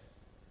said.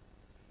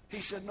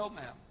 He said, no,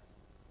 ma'am.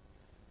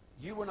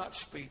 You were not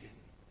speeding.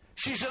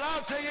 She said,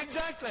 I'll tell you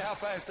exactly how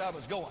fast I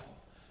was going.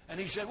 And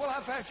he said, well, how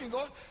fast are you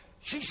going?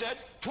 She said,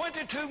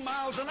 22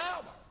 miles an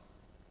hour.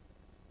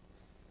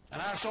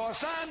 And I saw a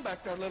sign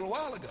back there a little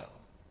while ago,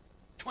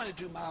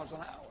 22 miles an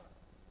hour.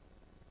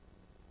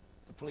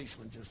 The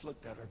policeman just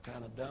looked at her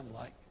kind of dumb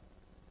like,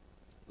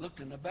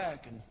 looked in the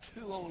back, and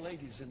 2 old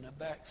ladies in the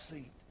back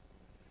seat,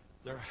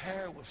 their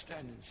hair was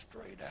standing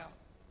straight out.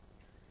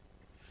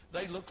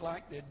 They looked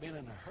like they'd been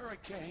in a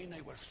hurricane. They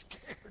were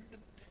scared to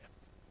death.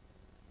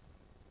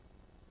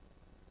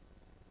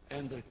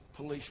 And the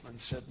policeman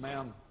said,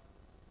 ma'am,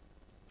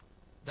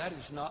 that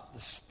is not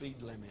the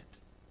speed limit.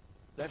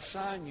 That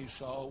sign you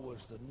saw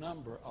was the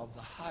number of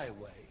the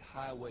highway,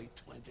 Highway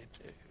 22.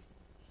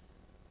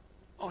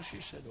 Oh,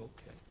 she said,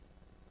 okay.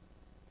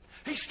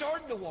 He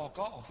started to walk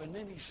off, and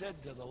then he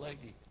said to the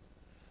lady,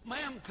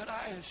 ma'am, could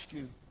I ask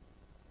you,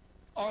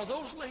 are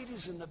those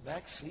ladies in the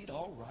back seat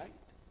all right?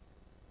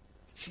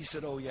 She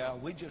said, oh, yeah,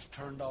 we just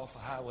turned off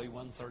Highway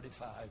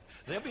 135.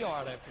 They'll be all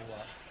right after a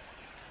while.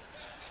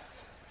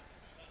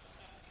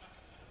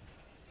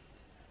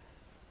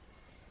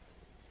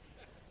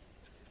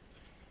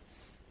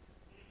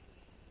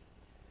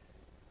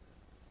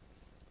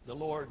 The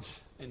Lord's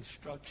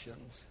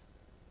instructions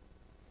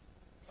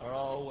are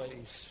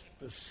always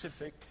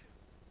specific.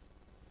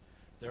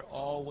 They're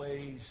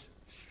always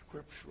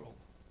scriptural.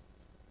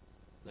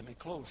 Let me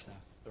close now.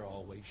 They're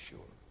always sure.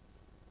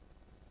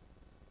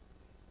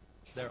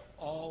 They're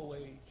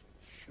always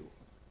sure.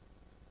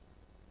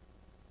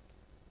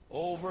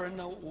 Over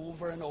and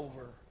over and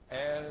over,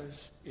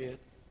 as it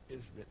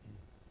is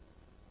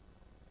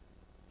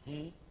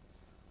written.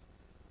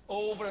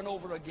 Over and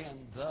over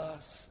again,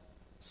 thus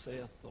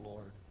saith the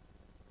Lord.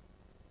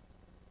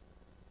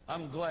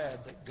 I'm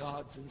glad that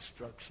God's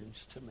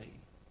instructions to me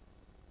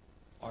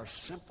are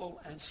simple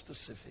and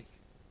specific.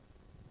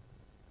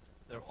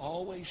 They're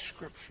always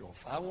scriptural.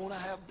 If I want to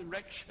have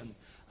direction,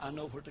 I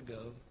know where to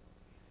go.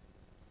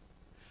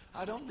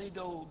 I don't need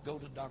to go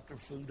to Dr.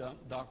 Fu.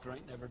 Doctor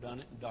ain't never done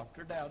it, and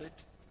doctor doubt it.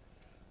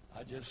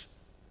 I just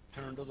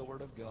turn to the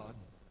Word of God.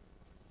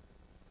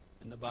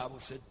 And the Bible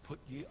said, put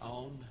ye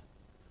on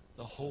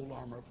the whole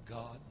armor of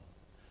God,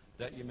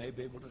 that you may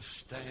be able to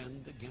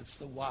stand against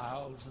the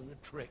wiles and the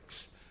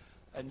tricks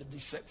and the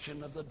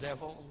deception of the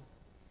devil.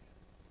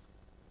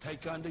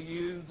 Take unto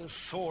you the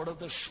sword of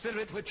the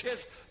Spirit, which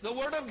is the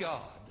Word of God.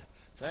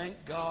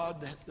 Thank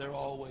God that they're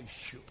always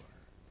sure.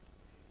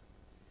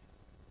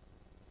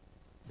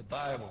 The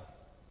Bible.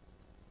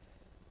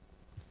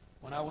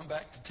 When I went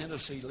back to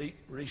Tennessee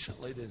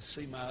recently to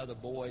see my other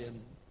boy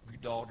and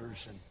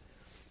daughters, and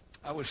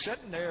I was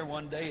sitting there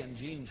one day in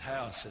Gene's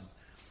house, and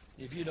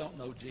if you don't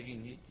know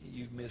Gene,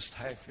 you've missed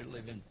half your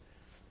living.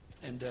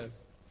 And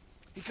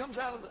he comes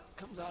out of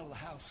the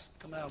house,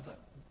 come out of the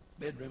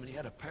bedroom, and he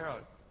had a pair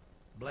of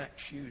black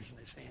shoes in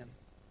his hand.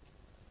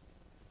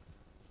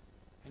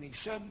 And he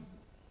said,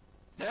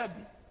 Dad,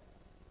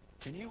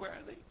 can you wear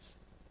these?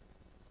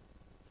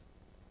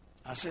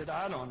 I said,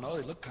 I don't know.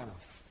 They look kind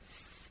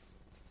of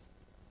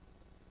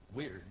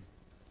weird.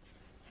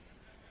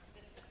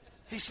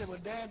 He said, well,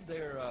 Dad,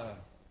 they're, I'm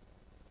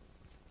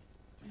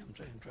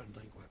trying to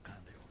think what kind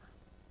they are.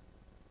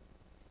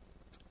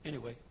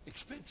 Anyway,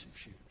 expensive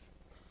shoes.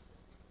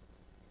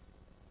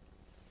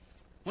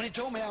 When he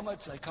told me how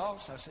much they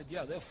cost, I said,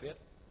 yeah, they'll fit.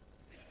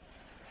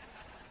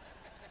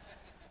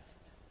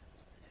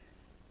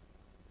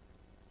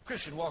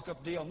 Christian walked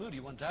up to D.L. Moody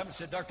one time and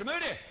said, Dr.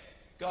 Moody,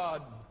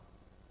 God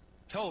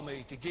told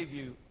me to give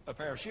you a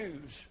pair of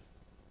shoes.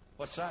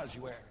 What size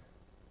you wear?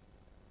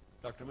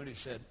 Dr. Moody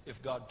said, if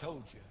God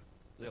told you,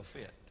 they'll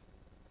fit.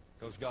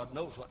 Because God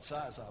knows what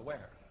size I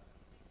wear.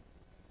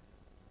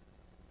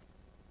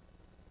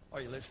 Are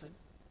you listening?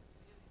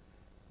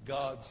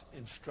 God's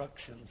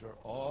instructions are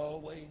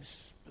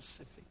always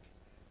specific.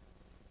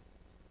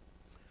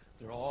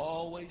 They're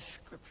always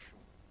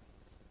scriptural.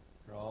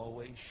 They're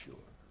always sure.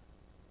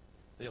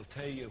 They'll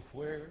tell you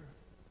where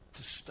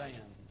to stand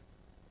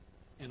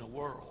in a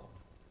world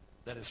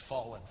that has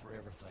fallen for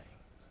everything.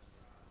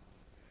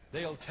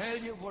 They'll tell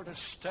you where to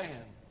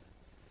stand.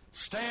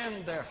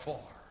 Stand,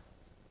 therefore,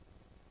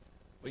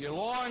 with your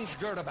loins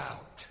girt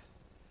about,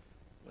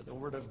 with the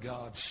Word of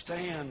God.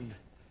 Stand.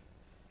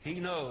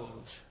 He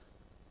knows.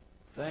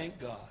 Thank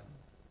God.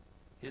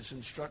 His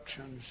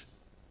instructions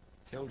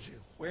tells you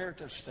where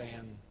to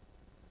stand.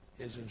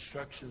 His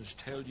instructions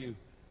tell you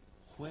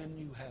when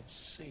you have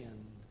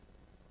sinned.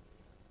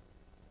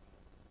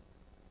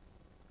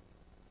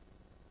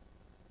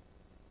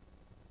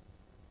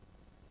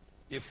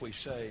 If we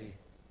say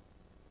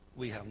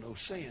we have no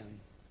sin,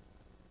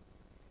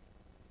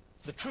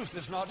 the truth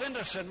is not in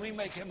us, and we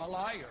make him a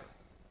liar.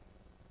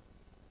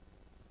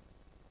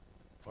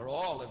 For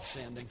all have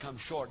sinned and come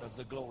short of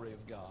the glory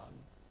of God.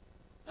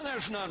 And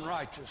there's none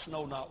righteous,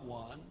 no, not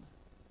one.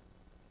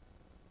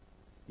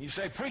 You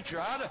say,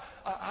 preacher,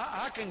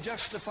 I can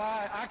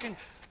justify, I can.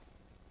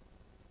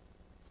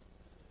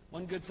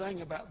 One good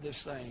thing about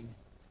this thing,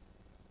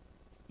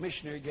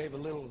 missionary gave a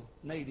little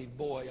native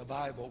boy a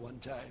Bible one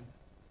time.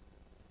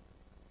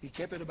 He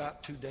kept it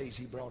about 2 days.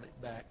 He brought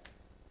it back.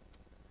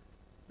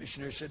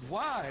 Missionary said,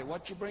 why?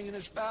 What you bringing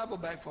this Bible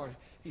back for?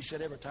 He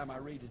said, every time I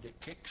read it, it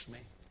kicks me.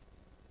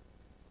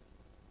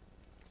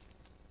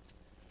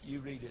 You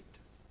read it.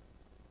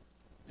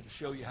 It'll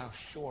show you how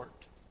short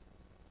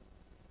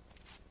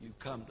you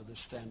come to the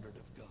standard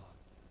of God.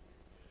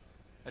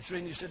 That's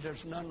when he said,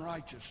 there's none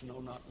righteous, no,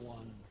 not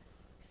one.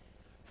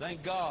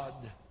 Thank God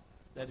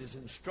that his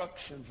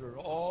instructions are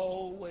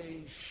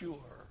always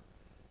sure.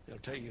 They'll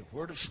tell you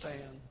where to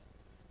stand.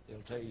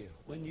 They'll tell you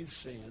when you've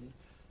sinned,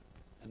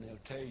 and they'll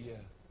tell you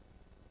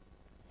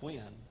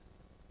when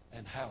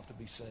and how to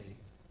be saved.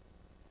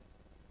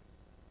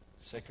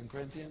 2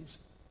 Corinthians,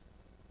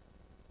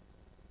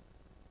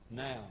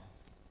 now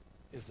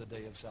is the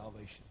day of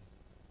salvation.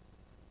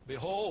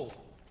 Behold,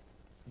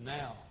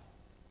 now,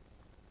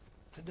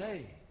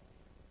 today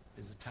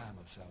is the time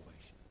of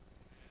salvation.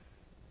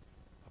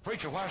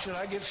 Preacher, why should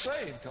I get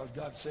saved? Because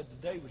God said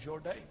today was your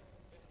day.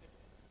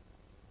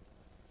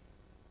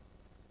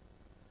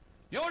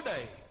 Your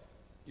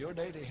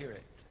day to hear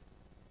it.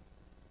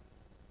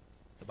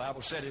 The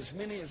Bible said, as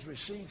many as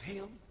receive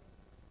him,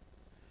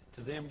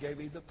 to them gave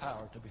he the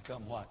power to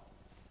become what?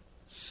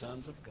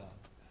 Sons of God.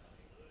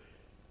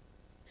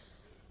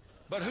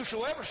 But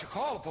whosoever shall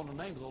call upon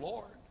the name of the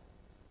Lord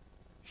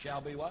shall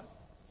be what?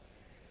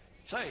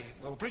 Saved.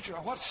 Well, preacher,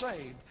 what's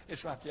saved?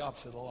 It's right the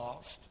opposite of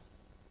lost.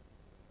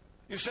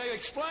 You say,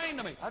 explain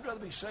to me. I'd rather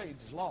be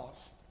saved as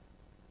lost.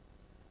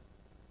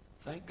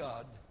 Thank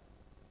God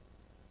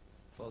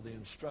for the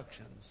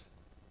instructions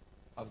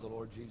of the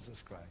Lord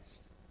Jesus Christ.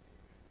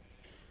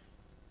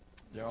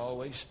 They're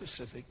always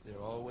specific,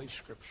 they're always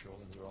scriptural,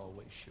 and they're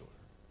always sure.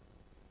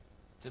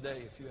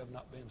 Today, if you have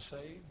not been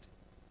saved,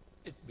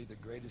 it'd be the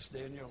greatest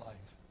day in your life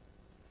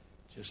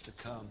just to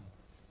come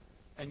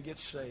and get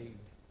saved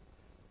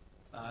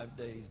 5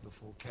 days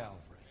before Calvary,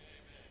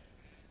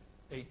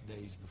 8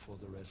 days before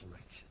the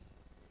resurrection.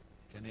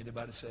 Can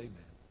anybody say amen?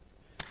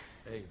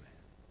 Amen.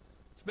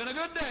 It's been a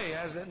good day,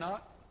 has it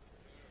not?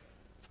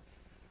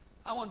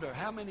 I wonder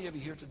how many of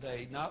you here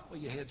today, not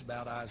with your heads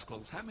bowed, eyes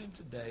closed, how many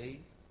today,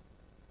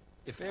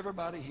 if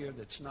everybody here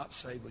that's not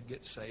saved would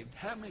get saved,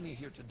 how many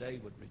here today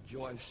would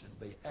rejoice and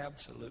be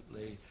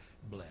absolutely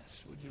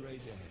blessed? Would you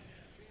raise your hand?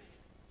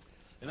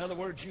 In other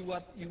words, you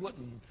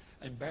wouldn't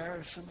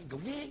embarrass them and go,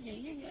 yeah, yeah,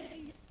 yeah,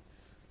 yeah.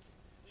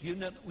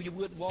 You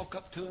wouldn't walk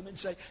up to them and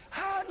say,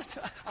 I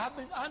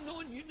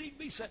know you need to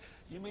be saved.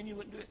 You mean you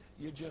wouldn't do it?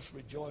 You just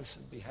rejoice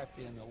and be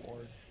happy in the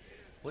Lord.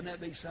 Wouldn't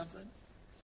that be something?